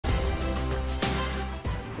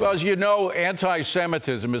Well, as you know,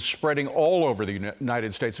 anti-Semitism is spreading all over the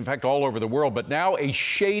United States, in fact, all over the world. But now a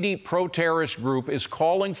shady pro-terrorist group is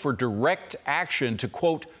calling for direct action to,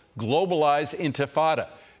 quote, globalize intifada.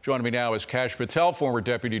 Joining me now is Kash Patel, former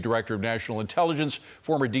Deputy Director of National Intelligence,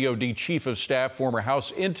 former DOD Chief of Staff, former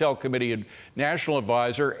House Intel Committee and National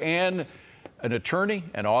Advisor, and an attorney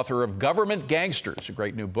and author of Government Gangsters, a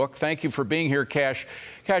great new book. Thank you for being here, Kash.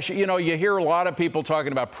 Kash, you know, you hear a lot of people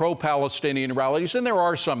talking about pro-Palestinian rallies, and there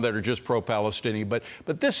are some that are just pro-Palestinian, but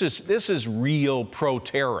this is real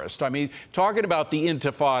pro-terrorist. I mean, talking about the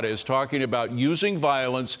Intifada is talking about using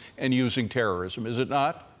violence and using terrorism, is it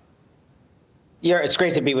not? Yeah, it's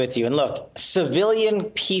great to be with you. And look, civilian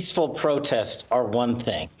peaceful protests are one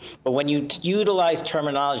thing, but when you utilize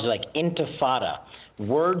terminology like intifada,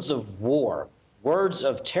 words of war, words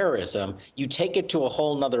of terrorism, you take it to a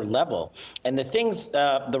whole nother level. And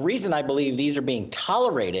the reason I believe these are being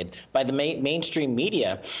tolerated by the mainstream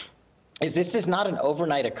media is this is not an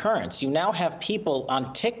overnight occurrence. You now have people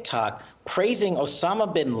on TikTok praising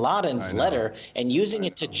Osama bin Laden's letter and using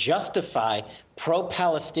it to justify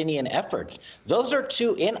pro-Palestinian efforts. Those are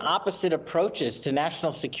two opposite approaches to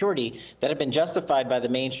national security that have been justified by the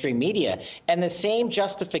mainstream media. And the same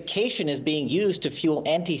justification is being used to fuel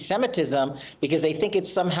anti-Semitism because they think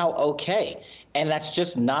it's somehow okay. And that's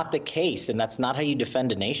just not the case, and that's not how you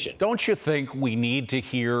defend a nation. Don't you think we need to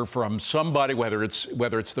hear from somebody, whether it's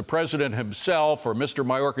the president himself or Mr.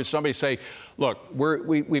 Mayorkas, somebody say, look,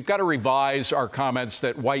 we've got to revise our comments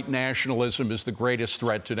that white nationalism is the greatest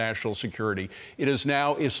threat to national security. It is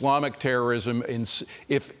now Islamic terrorism, and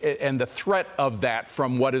the threat of that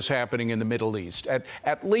from what is happening in the Middle East.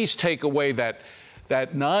 At least take away that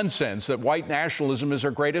nonsense that white nationalism is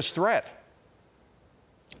our greatest threat.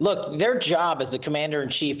 Look, their job as the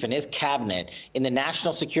commander-in-chief and his cabinet in the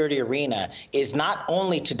national security arena is not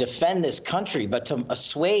only to defend this country, but to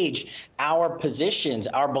assuage our positions,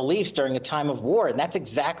 our beliefs during a time of war. And that's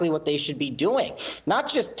exactly what they should be doing. Not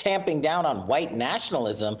just tamping down on white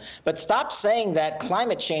nationalism, but stop saying that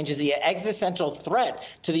climate change is the existential threat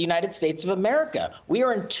to the United States of America. We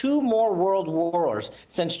are in 2 more world wars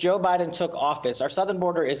since Joe Biden took office. Our southern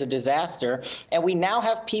border is a disaster. And we now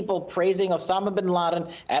have people praising Osama bin Laden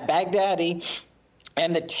at Baghdadi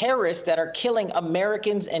and the terrorists that are killing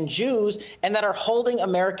Americans and Jews and that are holding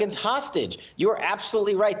Americans hostage. You are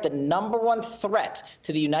absolutely right. The #1 threat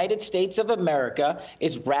to the United States of America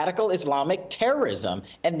is radical Islamic terrorism,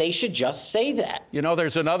 and they should just say that. You know,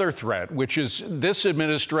 there's another threat, which is this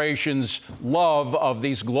administration's love of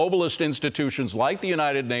these globalist institutions like the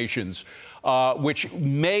United Nations, which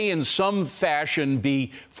may in some fashion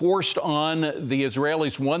be forced on the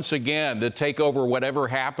Israelis once again to take over whatever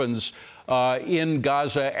happens in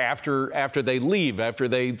Gaza after they leave, after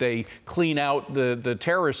they clean out the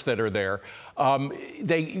terrorists that are there.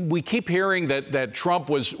 We keep hearing that Trump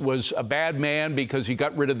was a bad man because he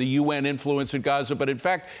got rid of the UN influence in Gaza, but in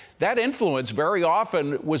fact, that influence very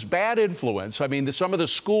often was bad influence. I mean, some of the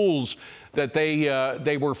schools that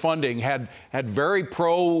they were funding had very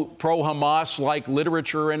pro-Hamas-like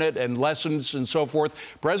literature in it and lessons and so forth.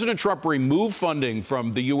 President Trump removed funding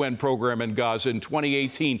from the UN program in Gaza in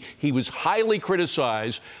 2018. He was highly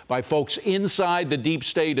criticized by folks inside the deep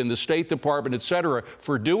state and the State Department, et cetera,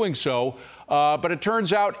 for doing so. But it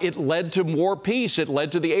turns out it led to more peace. It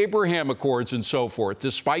led to the Abraham Accords and so forth,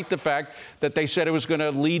 despite the fact that they said it was going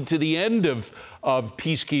to lead to the end of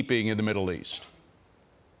peacekeeping in the Middle East.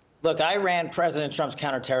 Look, I ran President Trump's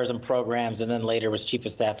counterterrorism programs and then later was chief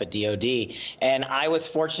of staff at DOD. And I was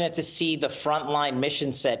fortunate to see the frontline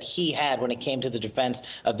mission set he had when it came to the defense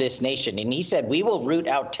of this nation. And he said, we will root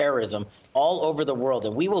out terrorism all over the world,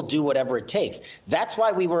 and we will do whatever it takes. That's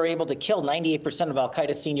why we were able to kill 98% of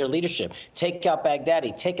al-Qaeda senior leadership, take out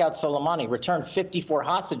Baghdadi, take out Soleimani, return 54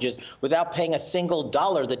 hostages without paying a single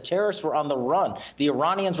dollar. The terrorists were on the run. The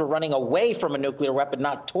Iranians were running away from a nuclear weapon,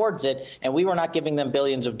 not towards it, and we were not giving them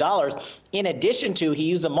billions of dollars. In addition to, he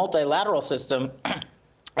used a multilateral system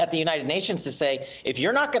at the United Nations to say, if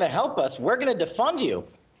you're not going to help us, we're going to defund you.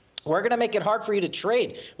 We're going to make it hard for you to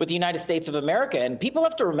trade with the United States of America. And people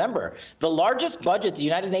have to remember, the largest budget the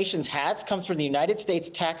United Nations has comes from the United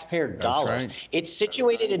States taxpayer dollars. Right. It's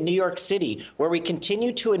situated in New York City, where we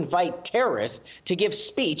continue to invite terrorists to give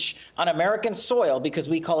speech on American soil because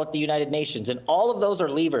we call it the United Nations. And all of those are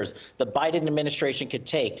levers the Biden administration could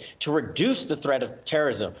take to reduce the threat of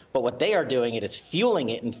terrorism. But what they are doing, it is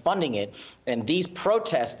fueling it and funding it. And these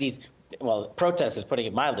protests, these well, protest is putting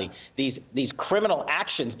it mildly, these criminal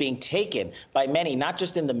actions being taken by many, not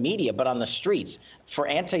just in the media, but on the streets for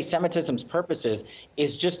anti-Semitism's purposes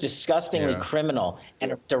is just disgustingly criminal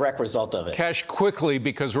and a direct result of it. Kash, quickly,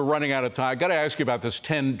 because we're running out of time, I got to ask you about this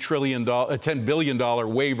 $10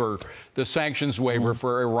 billion waiver, the sanctions waiver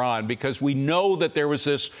for Iran, because we know that there was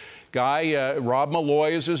this guy, Rob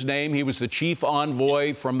Malloy is his name. He was the chief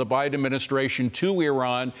envoy from the Biden administration to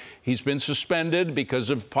Iran. He's been suspended because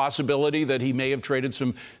of possibility that he may have traded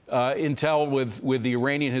some intel with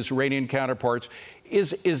the his Iranian counterparts.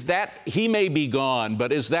 Is that, he may be gone,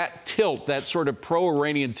 but is that tilt, that sort of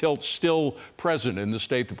pro-Iranian tilt, still present in the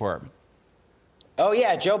State Department? Oh,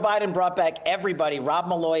 yeah. Joe Biden brought back everybody, Rob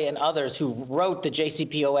Malloy and others, who wrote the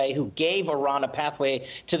JCPOA, who gave Iran a pathway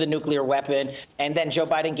to the nuclear weapon. And then Joe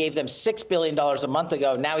Biden gave them $6 billion a month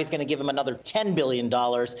ago. Now he's going to give them another $10 billion.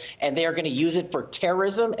 And they are going to use it for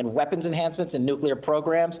terrorism and weapons enhancements and nuclear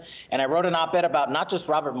programs. And I wrote an op-ed about not just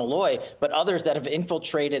Robert Malloy, but others that have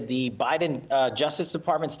infiltrated the Biden Justice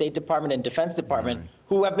Department, State Department, and Defense Department,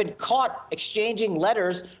 who have been caught exchanging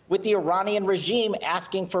letters with the Iranian regime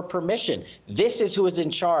asking for permission. This is who is in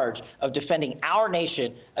charge of defending our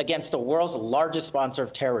nation against the world's largest sponsor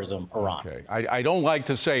of terrorism, Iran. Okay. I don't like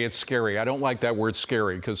to say it's scary. I don't like that word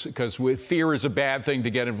scary because fear is a bad thing to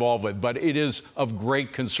get involved with, but it is of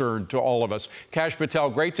great concern to all of us. Kash Patel,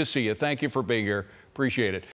 great to see you. Thank you for being here. Appreciate it.